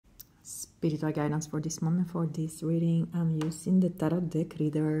spiritual guidance for this moment, for this reading. I'm using the Tarot Deck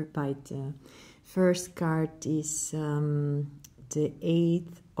Rider Waite. First card is the Eight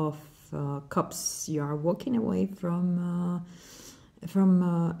of Cups. You are walking away from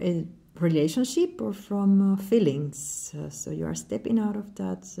a relationship or from feelings. So you are stepping out of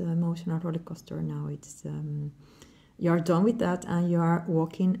that emotional roller coaster now. It's you are done with that, and you are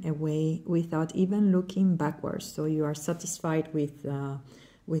walking away without even looking backwards. So you are satisfied with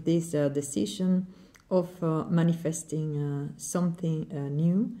this decision of manifesting something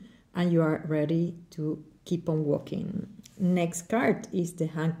new, and you are ready to keep on walking. Next card is the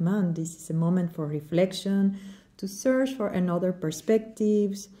Hanged Man. This is a moment for reflection, to search for another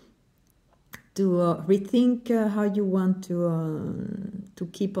perspectives, to rethink how you want to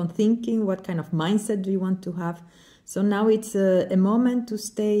keep on thinking, what kind of mindset do you want to have. So now it's a moment to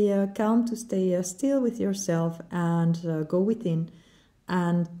stay calm, to stay still with yourself, and go within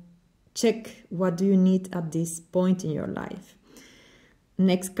and check what do you need at this point in your life.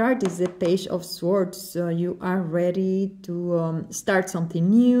 Next card is the Page of Swords. You are ready to start something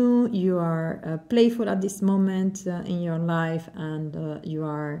new. You are playful at this moment in your life, and you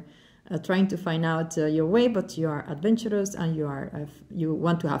are trying to find out your way, but you are adventurous, and you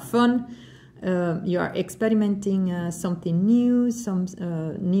want to have fun. You are experimenting something new, some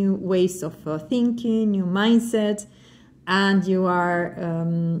new ways of thinking, new mindset, and you are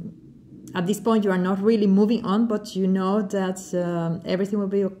at this point you are not really moving on, but you know that everything will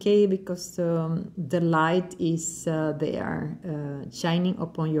be okay, because the light is there shining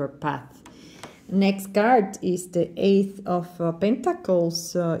upon your path. Next card is the Eight of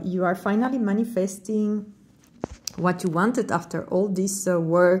Pentacles. You are finally manifesting what you wanted after all this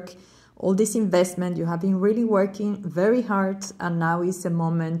work, all this investment. You have been really working very hard, and now is a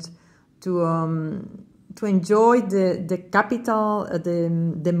moment to enjoy the capital,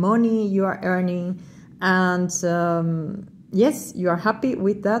 the money you are earning, and yes, you are happy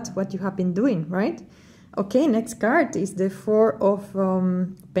with that, what you have been doing, right? Okay, next card is the Four of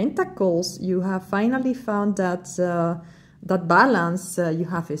Pentacles. You have finally found that that balance. You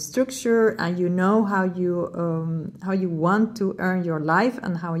have a structure, and you know how you want to earn your life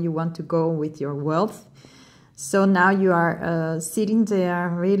and how you want to go with your wealth. So now you are sitting there,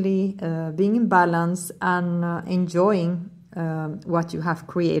 really being in balance and enjoying what you have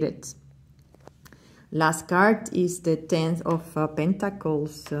created. Last card is the 10th of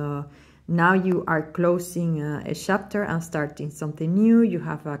Pentacles. Now you are closing a chapter and starting something new. You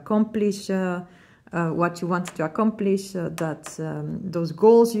have accomplished what you wanted to accomplish, those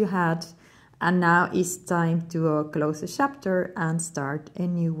goals you had, and now it's time to close a chapter and start a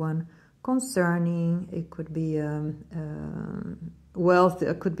new one concerning, it could be wealth,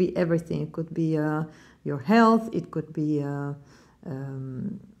 it could be everything. It could be your health, it could be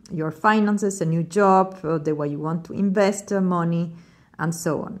your finances, a new job, the way you want to invest money, and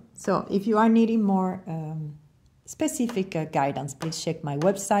so on. So if you are needing more specific guidance, please check my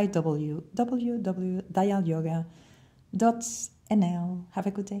website, www.dayalyoga.nl. Have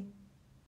a good day.